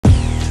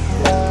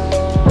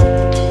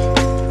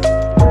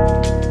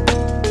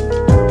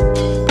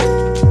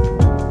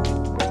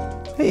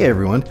Hey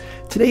everyone,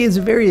 today is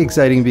very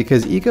exciting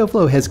because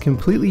Ecoflow has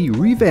completely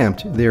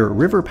revamped their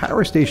River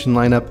power station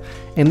lineup,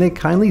 and they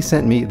kindly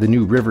sent me the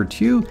new River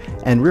 2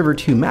 and River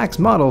 2 Max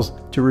models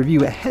to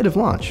review ahead of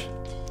launch.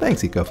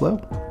 Thanks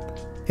Ecoflow.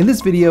 In this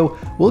video,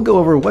 we'll go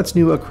over what's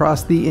new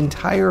across the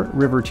entire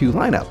River 2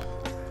 lineup.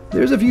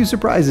 There's a few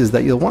surprises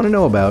that you'll want to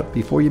know about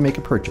before you make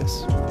a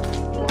purchase.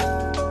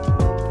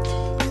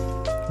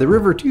 The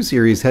River 2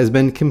 series has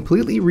been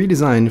completely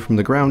redesigned from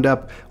the ground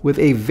up with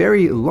a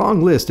very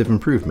long list of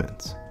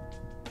improvements.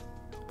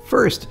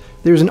 First,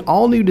 there's an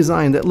all-new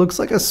design that looks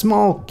like a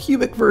small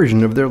cubic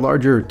version of their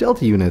larger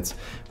Delta units,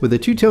 with a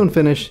two-tone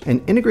finish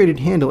and integrated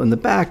handle in the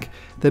back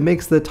that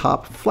makes the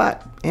top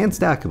flat and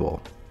stackable.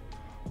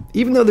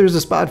 Even though there's a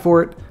spot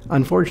for it,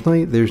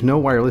 unfortunately there's no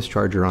wireless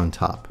charger on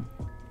top.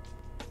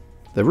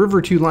 The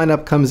River 2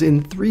 lineup comes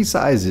in three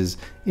sizes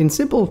in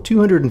simple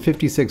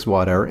 256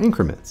 watt-hour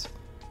increments.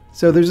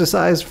 So there's a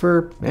size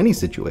for any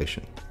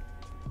situation.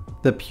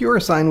 The pure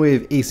sine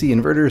wave AC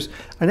inverters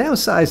are now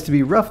sized to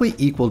be roughly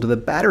equal to the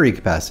battery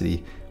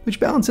capacity, which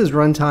balances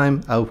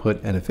runtime, output,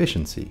 and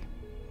efficiency.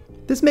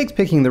 This makes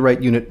picking the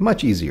right unit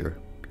much easier.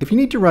 If you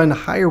need to run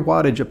higher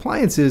wattage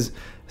appliances,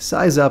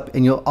 size up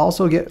and you'll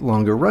also get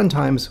longer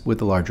runtimes with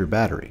the larger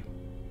battery.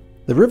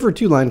 The River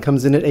 2 line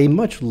comes in at a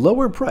much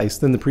lower price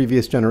than the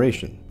previous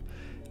generation.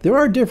 There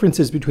are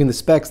differences between the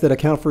specs that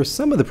account for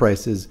some of the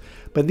prices,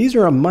 but these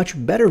are a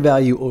much better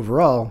value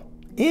overall,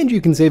 and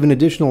you can save an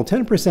additional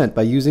 10%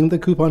 by using the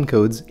coupon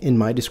codes in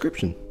my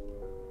description.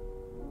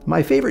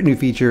 My favorite new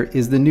feature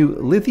is the new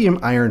lithium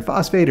iron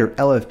phosphate or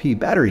LFP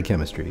battery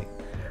chemistry.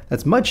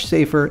 That's much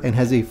safer and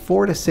has a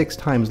 4 to 6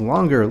 times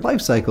longer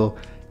life cycle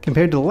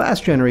compared to the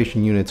last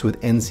generation units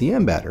with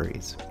NCM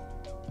batteries.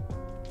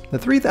 The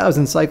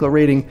 3000 cycle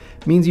rating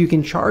means you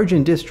can charge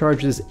and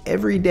discharge this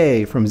every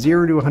day from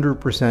 0 to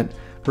 100%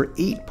 for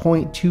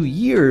 8.2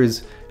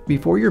 years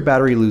before your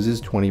battery loses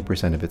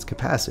 20% of its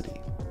capacity.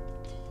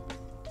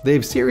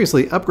 They've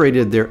seriously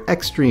upgraded their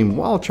extreme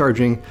wall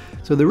charging,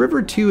 so the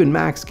River 2 and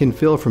Max can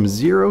fill from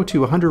 0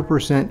 to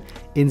 100%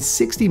 in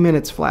 60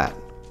 minutes flat.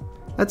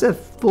 That's a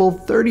full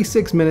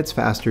 36 minutes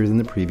faster than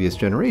the previous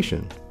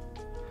generation.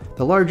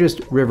 The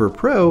largest River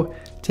Pro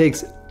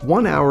takes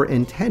 1 hour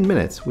and 10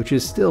 minutes, which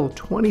is still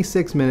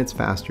 26 minutes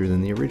faster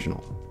than the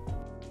original.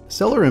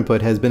 Solar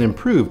input has been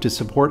improved to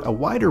support a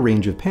wider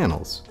range of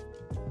panels.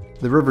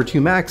 The River 2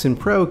 Max and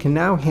Pro can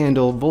now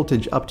handle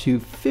voltage up to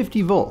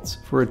 50 volts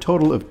for a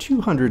total of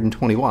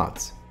 220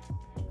 watts.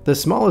 The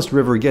smallest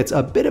River gets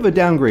a bit of a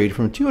downgrade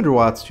from 200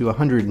 watts to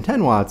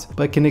 110 watts,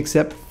 but can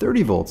accept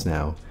 30 volts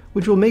now,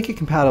 which will make it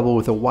compatible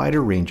with a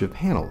wider range of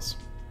panels.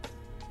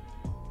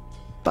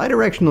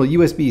 Bidirectional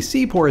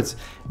USB-C ports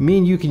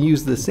mean you can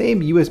use the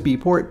same USB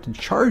port to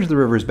charge the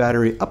River's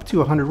battery up to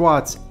 100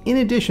 watts in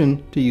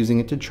addition to using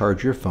it to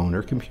charge your phone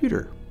or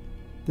computer.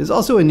 There's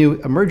also a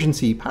new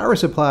emergency power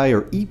supply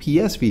or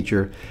EPS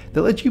feature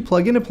that lets you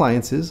plug in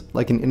appliances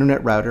like an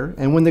internet router,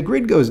 and when the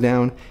grid goes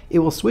down, it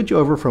will switch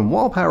over from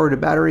wall power to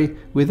battery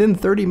within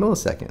 30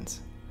 milliseconds.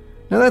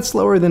 Now that's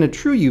slower than a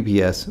true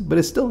UPS, but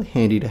it's still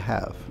handy to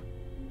have.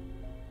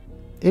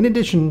 In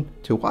addition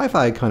to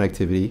Wi-Fi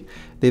connectivity,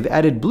 they've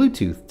added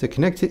Bluetooth to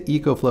connect to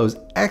Ecoflow's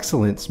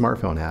excellent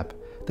smartphone app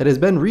that has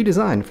been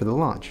redesigned for the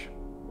launch.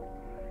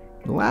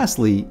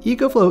 Lastly,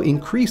 Ecoflow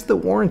increased the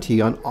warranty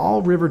on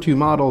all River 2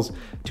 models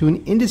to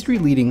an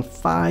industry-leading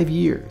 5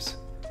 years.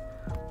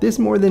 This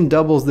more than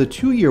doubles the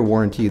 2-year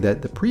warranty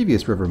that the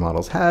previous River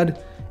models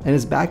had, and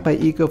is backed by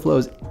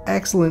Ecoflow's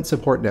excellent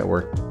support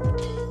network.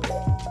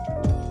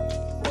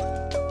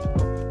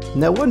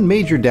 Now, one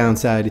major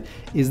downside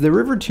is the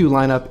River 2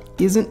 lineup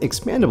isn't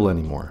expandable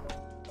anymore.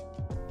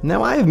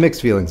 Now, I have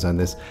mixed feelings on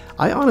this.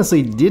 I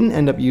honestly didn't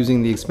end up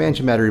using the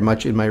expansion battery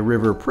much in my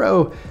River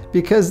Pro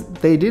because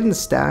they didn't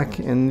stack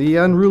and the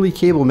unruly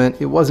cable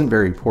meant it wasn't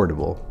very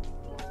portable.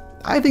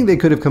 I think they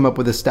could have come up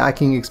with a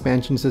stacking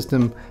expansion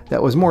system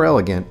that was more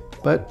elegant,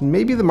 but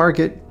maybe the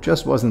market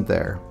just wasn't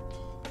there.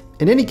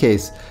 In any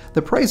case,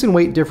 the price and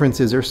weight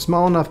differences are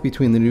small enough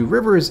between the new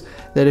Rivers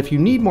that if you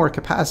need more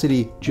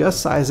capacity, just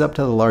size up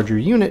to the larger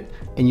unit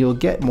and you'll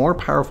get more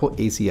powerful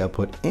AC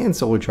output and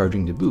solar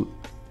charging to boot.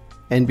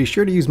 And be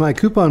sure to use my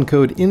coupon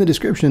code in the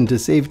description to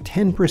save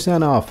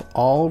 10% off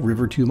all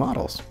River 2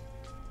 models.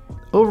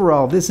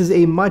 Overall, this is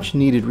a much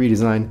needed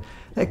redesign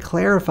that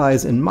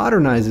clarifies and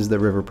modernizes the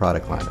River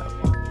product lineup.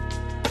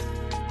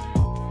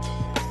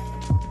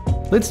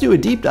 Let's do a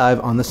deep dive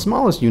on the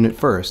smallest unit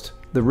first,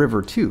 the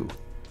River 2.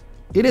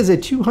 It is a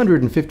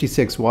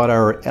 256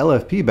 watt-hour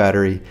LFP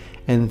battery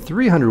and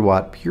 300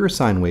 watt pure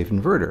sine wave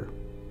inverter.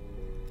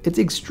 It's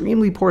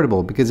extremely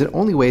portable because it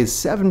only weighs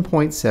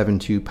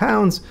 7.72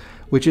 pounds,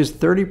 which is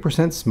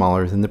 30%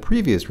 smaller than the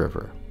previous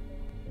River.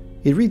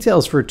 It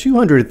retails for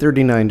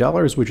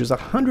 $239, which is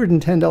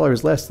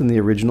 $110 less than the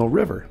original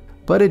River.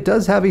 But it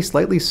does have a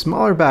slightly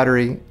smaller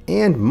battery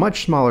and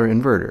much smaller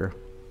inverter.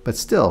 But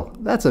still,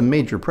 that's a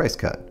major price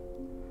cut.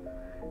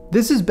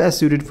 This is best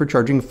suited for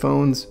charging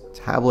phones,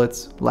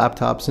 tablets,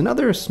 laptops, and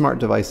other smart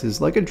devices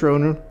like a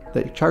drone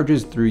that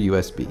charges through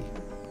USB.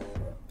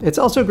 It's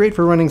also great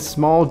for running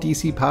small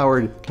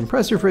DC-powered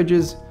compressor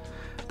fridges.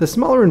 The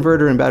smaller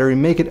inverter and battery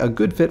make it a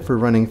good fit for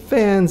running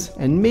fans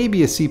and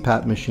maybe a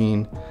CPAP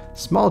machine,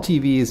 small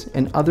TVs,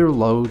 and other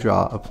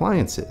low-draw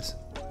appliances.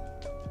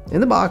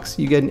 In the box,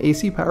 you get an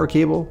AC power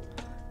cable,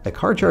 a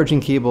car charging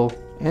cable,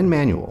 and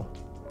manual.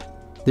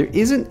 There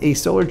isn't a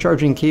solar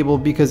charging cable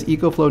because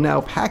Ecoflow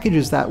now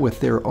packages that with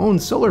their own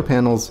solar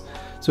panels,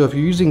 so if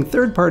you're using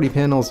third-party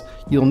panels,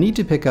 you'll need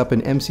to pick up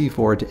an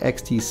MC4 to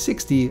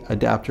XT60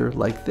 adapter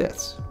like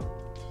this.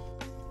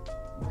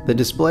 The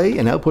display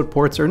and output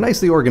ports are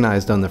nicely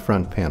organized on the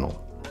front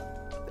panel.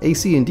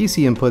 AC and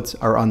DC inputs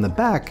are on the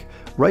back,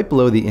 right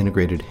below the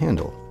integrated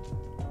handle.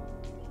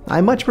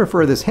 I much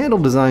prefer this handle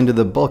design to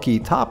the bulky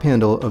top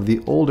handle of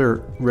the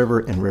older River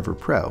and River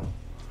Pro.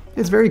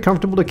 It's very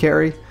comfortable to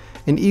carry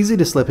and easy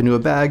to slip into a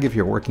bag if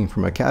you're working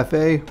from a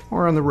cafe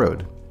or on the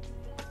road.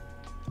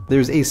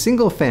 There's a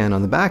single fan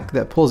on the back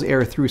that pulls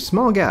air through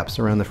small gaps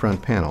around the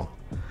front panel.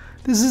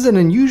 This is an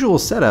unusual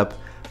setup,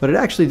 but it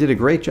actually did a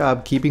great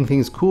job keeping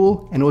things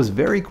cool and was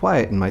very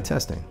quiet in my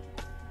testing.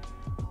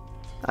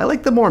 I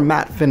like the more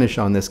matte finish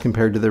on this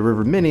compared to the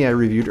River Mini I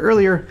reviewed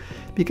earlier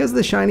because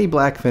the shiny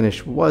black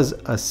finish was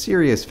a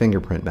serious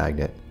fingerprint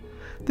magnet.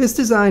 This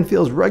design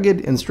feels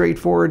rugged and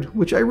straightforward,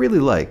 which I really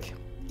like,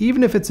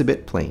 even if it's a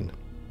bit plain.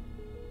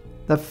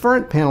 The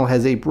front panel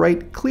has a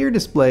bright, clear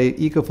display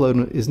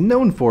Ecoflow is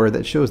known for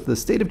that shows the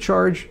state of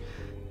charge,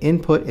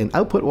 input and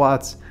output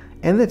watts,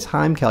 and the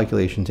time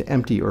calculation to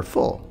empty or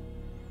full.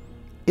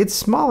 It's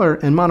smaller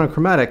and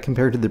monochromatic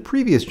compared to the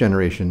previous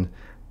generation,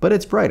 but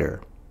it's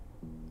brighter.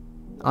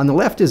 On the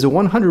left is a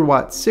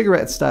 100-watt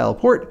cigarette-style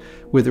port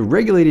with a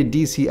regulated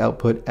DC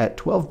output at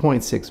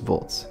 12.6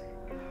 volts.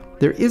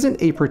 There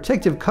isn't a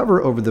protective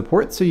cover over the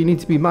port, so you need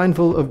to be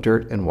mindful of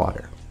dirt and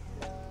water.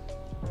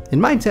 In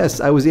my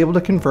tests, I was able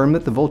to confirm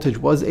that the voltage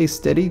was a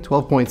steady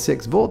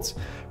 12.6 volts,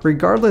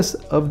 regardless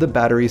of the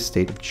battery's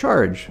state of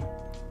charge,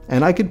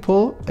 and I could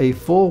pull a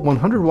full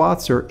 100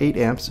 watts or 8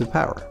 amps of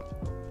power.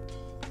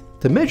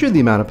 To measure the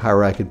amount of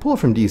power I could pull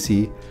from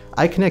DC,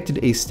 I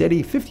connected a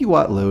steady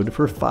 50-watt load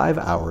for 5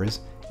 hours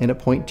in a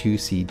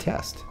 0.2C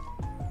test.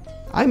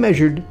 I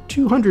measured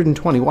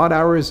 220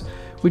 watt-hours,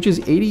 which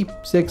is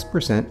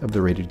 86% of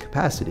the rated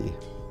capacity.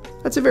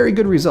 That's a very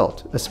good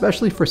result,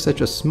 especially for such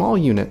a small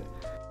unit.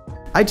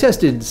 I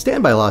tested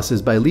standby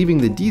losses by leaving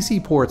the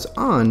DC ports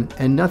on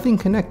and nothing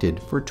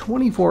connected for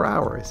 24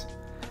 hours,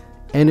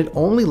 and it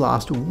only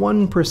lost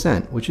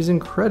 1%, which is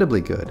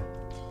incredibly good.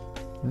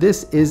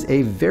 This is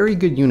a very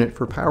good unit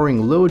for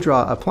powering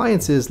low-draw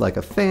appliances like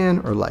a fan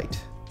or light.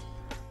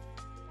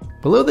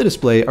 Below the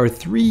display are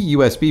 3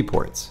 USB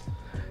ports.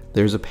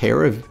 There's a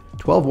pair of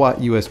 12-watt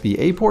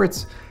USB-A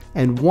ports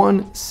and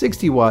one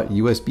 60-watt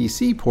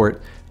USB-C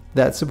port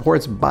that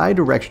supports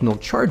bi-directional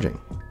charging.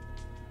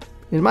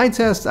 In my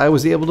test, I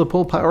was able to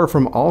pull power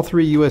from all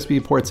 3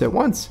 USB ports at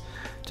once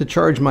to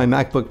charge my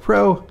MacBook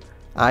Pro,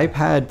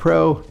 iPad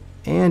Pro,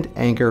 and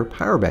Anker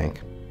power bank.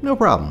 No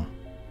problem.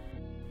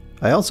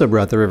 I also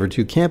brought the River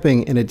 2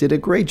 camping and it did a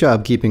great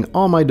job keeping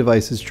all my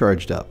devices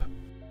charged up.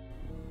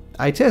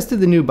 I tested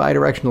the new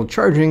bidirectional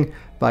charging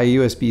by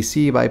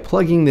USB-C by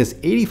plugging this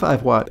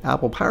 85-watt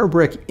Apple Power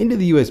Brick into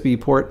the USB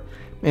port,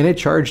 and it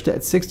charged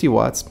at 60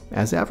 watts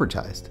as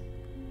advertised.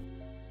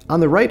 On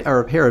the right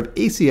are a pair of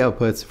AC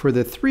outputs for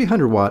the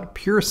 300-watt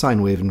pure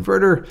sine wave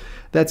inverter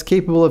that's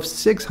capable of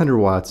 600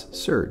 watts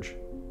surge.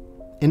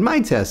 In my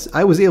tests,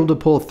 I was able to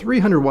pull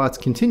 300 watts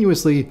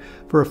continuously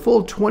for a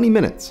full 20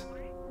 minutes.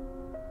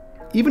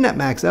 Even at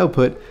max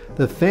output,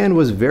 the fan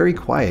was very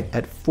quiet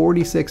at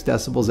 46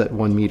 decibels at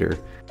 1 meter.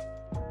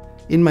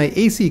 In my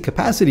AC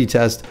capacity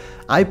test,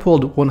 I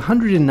pulled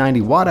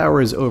 190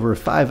 watt-hours over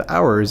 5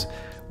 hours,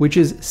 which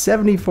is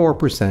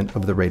 74%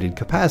 of the rated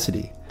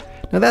capacity.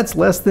 Now that's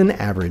less than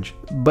average,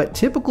 but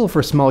typical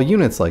for small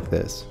units like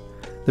this.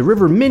 The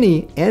River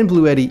Mini and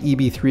Bluetti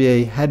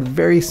EB3A had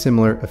very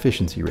similar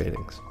efficiency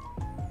ratings.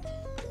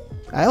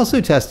 I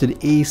also tested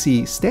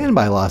AC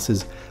standby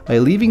losses by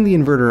leaving the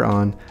inverter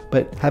on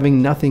but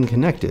having nothing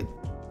connected.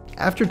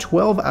 After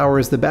 12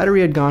 hours, the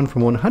battery had gone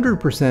from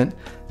 100%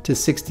 to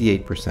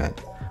 68%,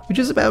 which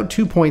is about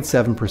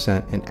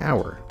 2.7% an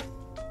hour.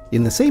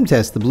 In the same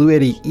test, the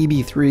Bluetti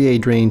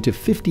EB3A drained to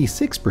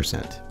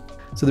 56%.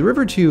 So the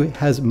River 2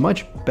 has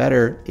much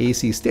better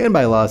AC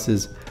standby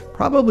losses,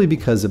 probably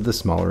because of the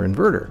smaller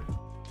inverter.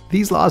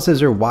 These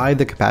losses are why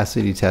the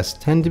capacity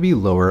tests tend to be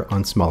lower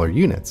on smaller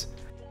units.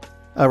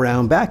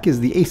 Around back is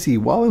the AC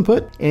wall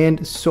input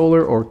and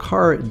solar or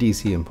car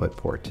DC input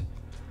port.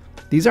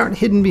 These aren't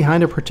hidden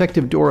behind a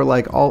protective door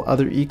like all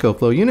other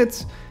Ecoflow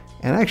units,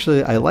 and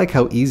actually I like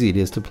how easy it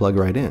is to plug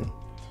right in.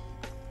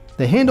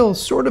 The handle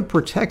sort of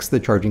protects the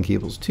charging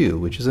cables too,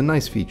 which is a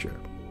nice feature.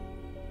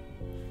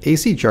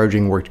 AC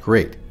charging worked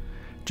great.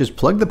 Just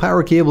plug the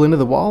power cable into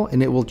the wall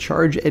and it will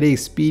charge at a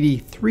speedy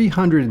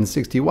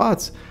 360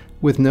 watts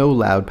with no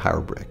loud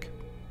power brick.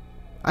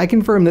 I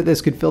confirmed that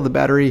this could fill the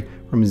battery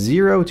from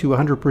 0 to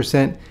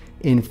 100%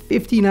 in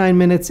 59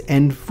 minutes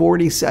and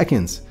 40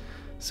 seconds,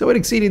 so it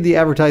exceeded the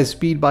advertised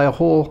speed by a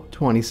whole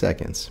 20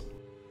 seconds.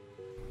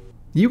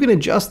 You can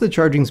adjust the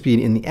charging speed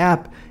in the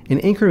app in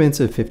increments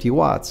of 50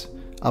 watts,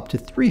 up to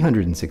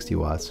 360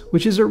 watts,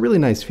 which is a really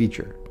nice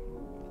feature.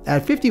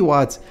 At 50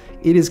 watts,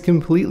 it is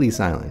completely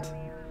silent.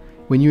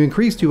 When you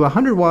increase to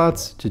 100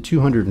 watts to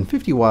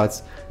 250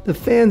 watts, the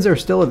fans are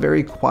still a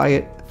very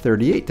quiet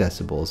 38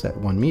 decibels at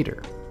 1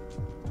 meter.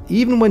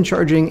 Even when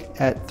charging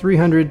at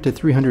 300 to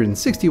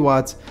 360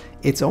 watts,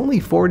 it's only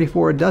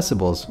 44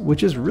 decibels,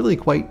 which is really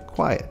quite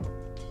quiet.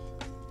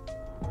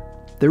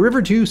 The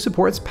River 2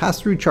 supports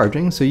pass-through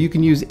charging, so you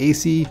can use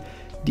AC,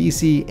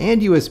 DC,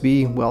 and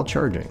USB while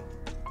charging.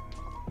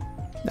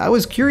 I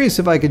was curious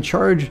if I could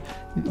charge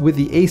with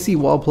the AC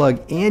wall plug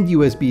and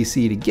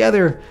USB-C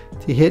together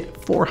to hit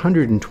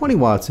 420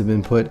 watts of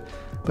input,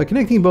 but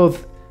connecting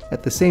both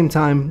at the same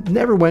time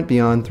never went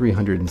beyond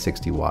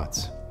 360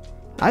 watts.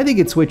 I think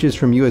it switches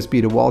from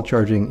USB to wall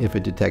charging if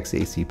it detects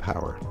AC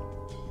power.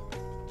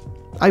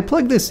 I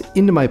plugged this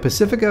into my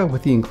Pacifica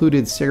with the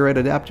included cigarette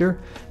adapter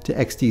to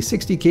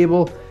XT60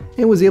 cable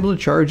and was able to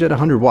charge at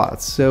 100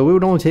 watts, so it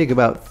would only take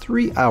about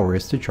 3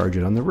 hours to charge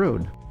it on the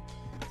road.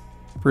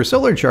 For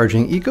solar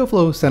charging,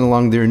 Ecoflow sent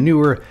along their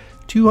newer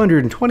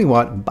 220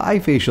 watt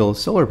bifacial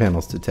solar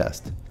panels to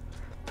test.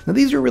 Now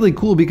these are really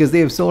cool because they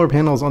have solar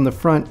panels on the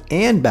front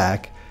and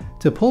back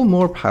to pull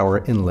more power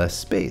in less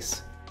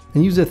space,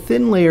 and use a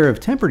thin layer of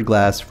tempered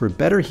glass for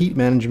better heat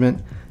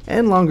management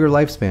and longer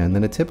lifespan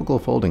than a typical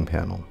folding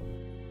panel.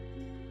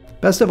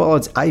 Best of all,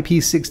 it's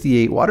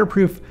IP68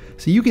 waterproof,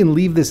 so you can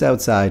leave this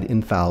outside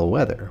in foul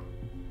weather.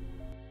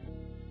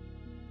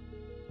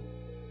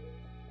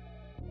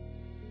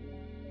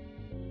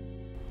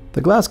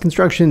 The glass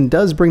construction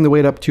does bring the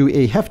weight up to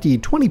a hefty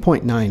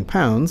 20.9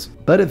 pounds,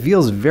 but it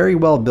feels very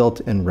well built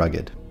and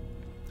rugged.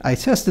 I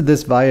tested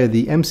this via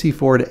the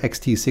MC4 to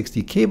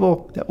XT60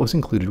 cable that was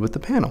included with the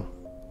panel.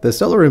 The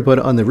solar input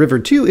on the River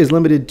 2 is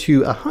limited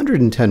to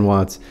 110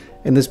 watts,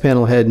 and this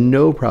panel had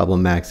no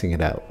problem maxing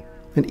it out,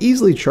 and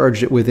easily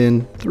charged it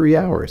within 3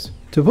 hours.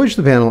 To push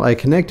the panel, I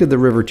connected the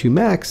River 2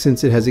 Max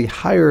since it has a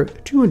higher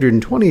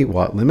 220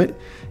 watt limit,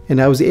 and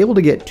I was able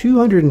to get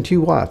 202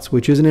 watts,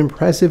 which is an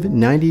impressive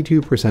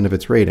 92% of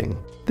its rating.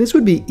 This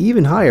would be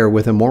even higher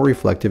with a more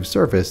reflective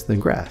surface than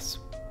grass.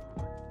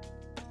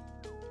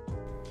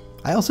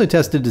 I also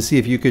tested to see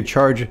if you could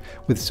charge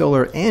with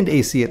solar and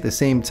AC at the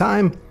same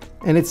time,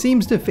 and it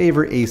seems to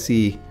favor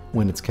AC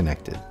when it's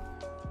connected.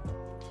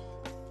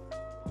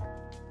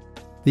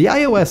 The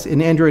iOS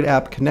and Android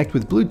app connect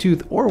with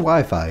Bluetooth or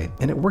Wi-Fi,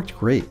 and it worked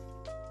great.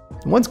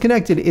 Once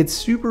connected, it's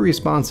super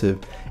responsive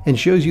and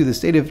shows you the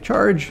state of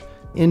charge,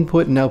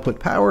 input and output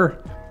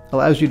power,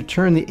 allows you to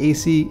turn the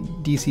AC,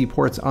 DC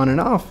ports on and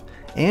off,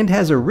 and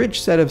has a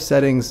rich set of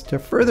settings to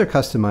further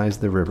customize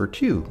the River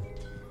 2.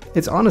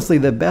 It's honestly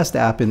the best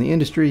app in the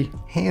industry,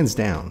 hands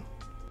down.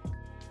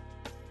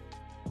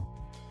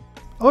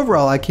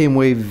 Overall, I came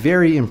away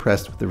very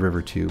impressed with the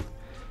River 2.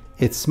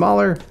 It's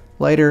smaller,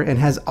 lighter, and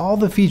has all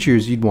the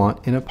features you'd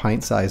want in a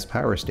pint-sized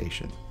power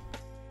station.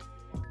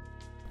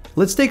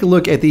 Let's take a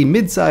look at the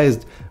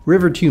mid-sized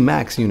River 2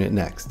 Max unit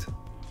next.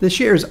 This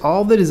shares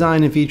all the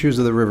design and features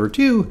of the River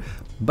 2,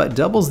 but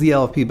doubles the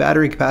LFP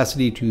battery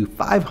capacity to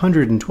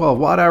 512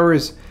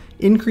 watt-hours,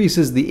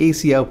 increases the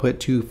AC output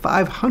to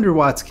 500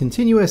 watts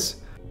continuous.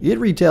 It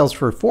retails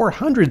for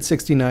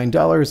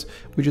 $469,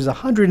 which is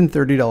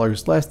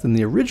 $130 less than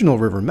the original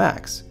River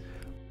Max,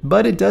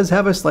 but it does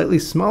have a slightly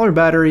smaller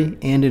battery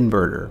and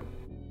inverter.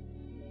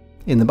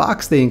 In the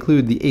box, they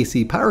include the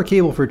AC power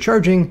cable for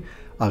charging,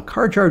 a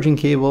car charging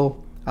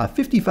cable, a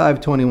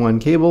 5521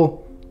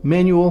 cable,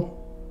 manual,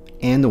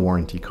 and the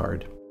warranty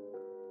card.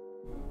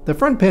 The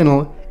front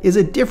panel is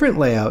a different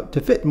layout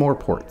to fit more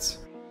ports.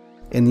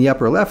 In the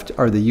upper left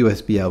are the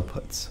USB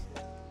outputs.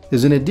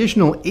 There's an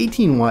additional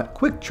 18 watt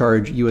quick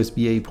charge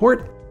USB-A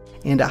port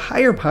and a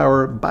higher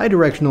power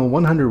bidirectional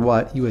 100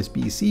 watt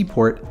USB-C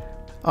port.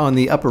 On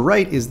the upper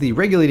right is the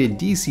regulated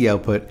DC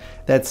output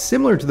that's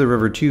similar to the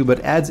River 2 but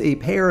adds a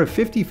pair of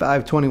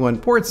 5521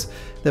 ports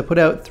that put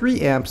out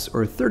 3 amps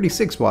or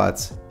 36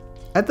 watts.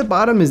 At the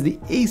bottom is the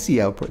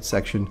AC output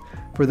section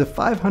for the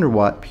 500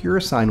 watt pure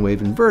sine wave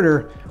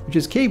inverter, which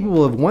is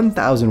capable of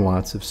 1000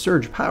 watts of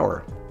surge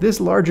power. This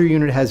larger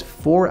unit has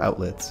 4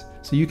 outlets,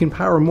 so you can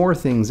power more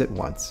things at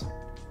once.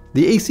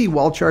 The AC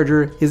wall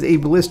charger is a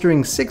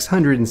blistering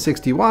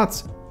 660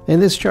 watts,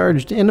 and this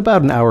charged in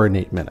about an hour and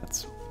 8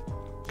 minutes.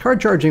 Car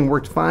charging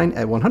worked fine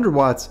at 100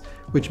 watts,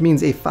 which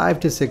means a 5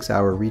 to 6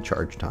 hour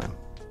recharge time.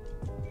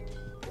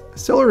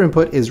 Solar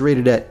input is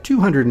rated at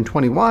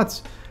 220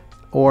 watts,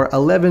 or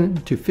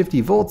 11 to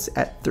 50 volts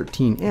at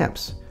 13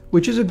 amps,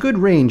 which is a good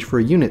range for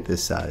a unit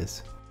this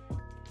size.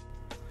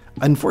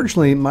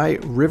 Unfortunately, my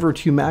River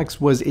 2 Max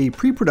was a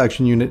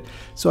pre-production unit,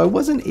 so I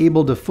wasn't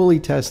able to fully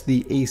test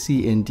the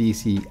AC and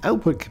DC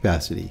output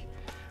capacity.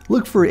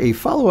 Look for a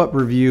follow-up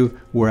review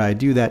where I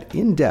do that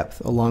in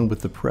depth along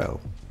with the Pro.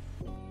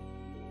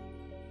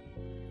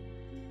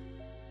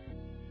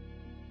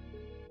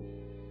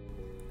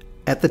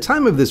 At the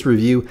time of this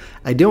review,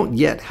 I don't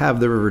yet have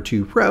the River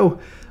 2 Pro,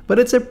 but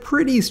it's a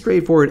pretty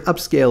straightforward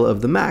upscale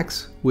of the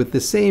Max with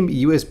the same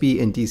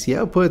USB and DC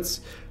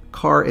outputs,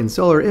 car and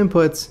solar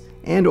inputs,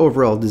 and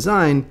overall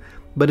design,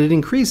 but it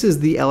increases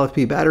the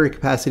LFP battery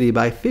capacity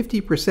by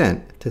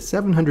 50% to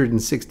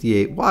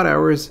 768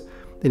 watt-hours.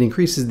 It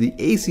increases the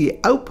AC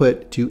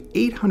output to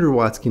 800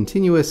 watts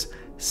continuous,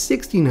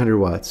 1600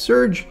 watts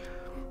surge,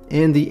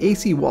 and the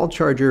AC wall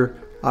charger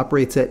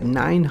operates at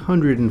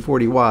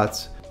 940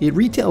 watts. It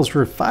retails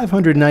for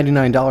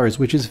 $599,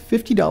 which is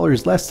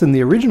 $50 less than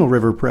the original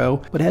River Pro,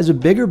 but has a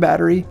bigger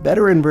battery,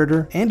 better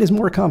inverter, and is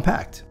more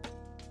compact.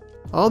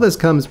 All this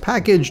comes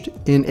packaged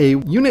in a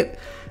unit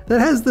that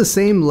has the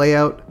same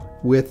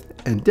layout, width,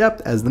 and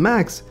depth as the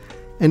Max,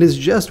 and is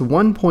just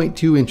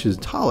 1.2 inches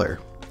taller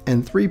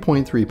and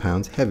 3.3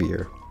 pounds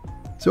heavier.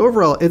 So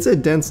overall, it's a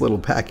dense little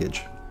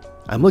package.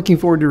 I'm looking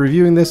forward to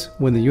reviewing this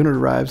when the unit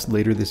arrives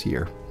later this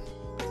year.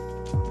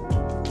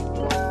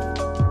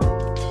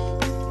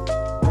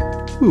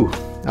 Whew,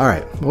 all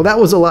right, well that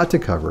was a lot to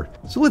cover,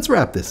 so let's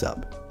wrap this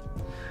up.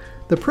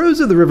 The pros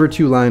of the River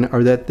 2 line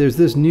are that there's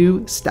this new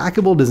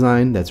stackable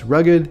design that's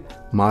rugged,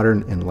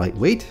 modern, and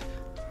lightweight.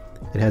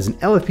 It has an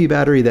LFP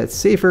battery that's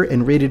safer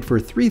and rated for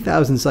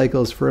 3,000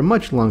 cycles for a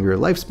much longer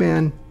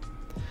lifespan.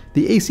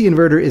 The AC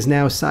inverter is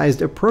now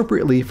sized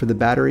appropriately for the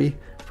battery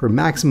for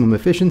maximum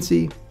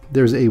efficiency.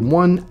 There's a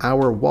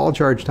 1-hour wall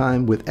charge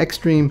time with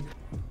Extreme.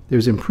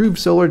 There's improved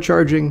solar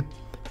charging,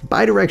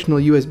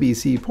 bidirectional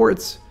USB-C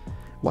ports,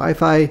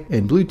 Wi-Fi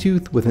and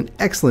Bluetooth with an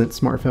excellent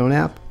smartphone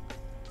app,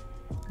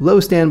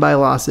 low standby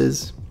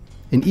losses,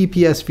 an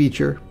EPS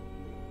feature,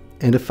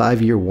 and a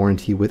 5-year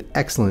warranty with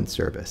excellent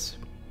service.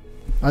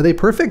 Are they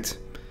perfect?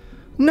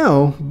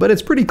 No, but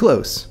it's pretty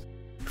close.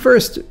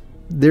 First,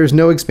 there's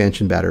no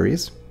expansion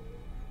batteries.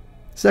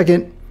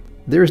 Second,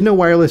 there's no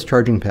wireless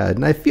charging pad,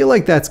 and I feel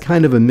like that's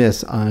kind of a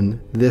miss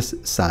on this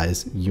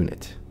size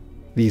unit.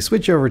 The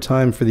switchover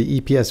time for the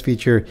EPS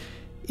feature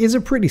is a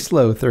pretty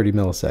slow 30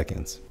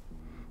 milliseconds.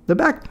 The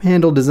back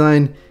handle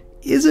design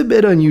is a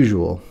bit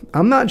unusual.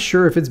 I'm not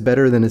sure if it's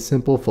better than a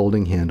simple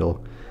folding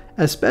handle,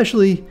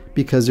 especially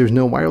because there's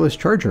no wireless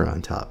charger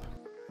on top.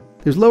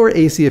 There's lower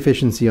AC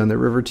efficiency on the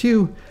River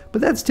 2, but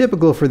that's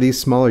typical for these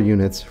smaller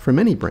units from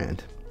any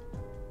brand.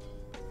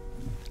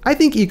 I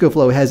think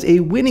Ecoflow has a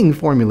winning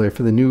formula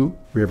for the new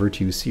River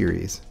 2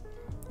 series.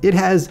 It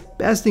has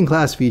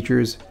best-in-class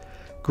features,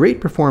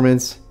 great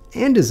performance,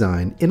 and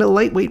design in a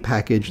lightweight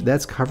package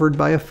that's covered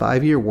by a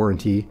 5-year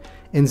warranty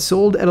and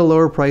sold at a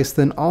lower price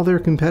than all their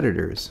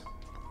competitors.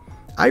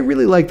 I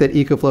really like that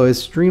Ecoflow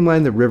has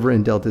streamlined the River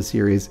and Delta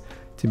series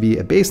to be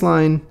a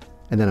baseline,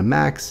 and then a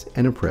Max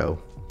and a Pro,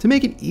 to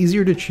make it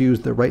easier to choose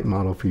the right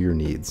model for your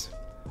needs.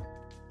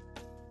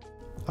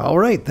 All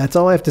right, that's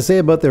all I have to say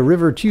about the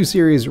River 2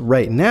 series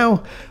right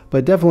now,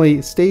 but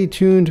definitely stay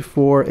tuned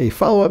for a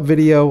follow-up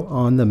video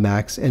on the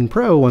Max and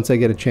Pro once I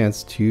get a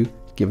chance to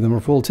give them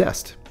a full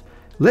test.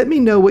 Let me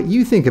know what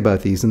you think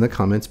about these in the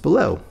comments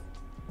below.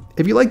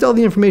 If you liked all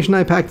the information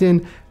I packed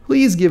in,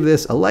 please give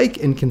this a like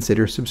and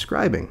consider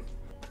subscribing.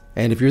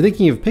 And if you're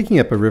thinking of picking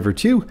up a River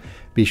 2,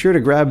 be sure to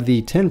grab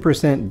the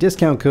 10%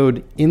 discount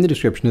code in the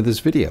description of this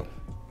video.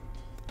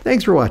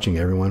 Thanks for watching,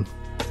 everyone.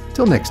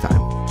 Till next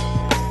time.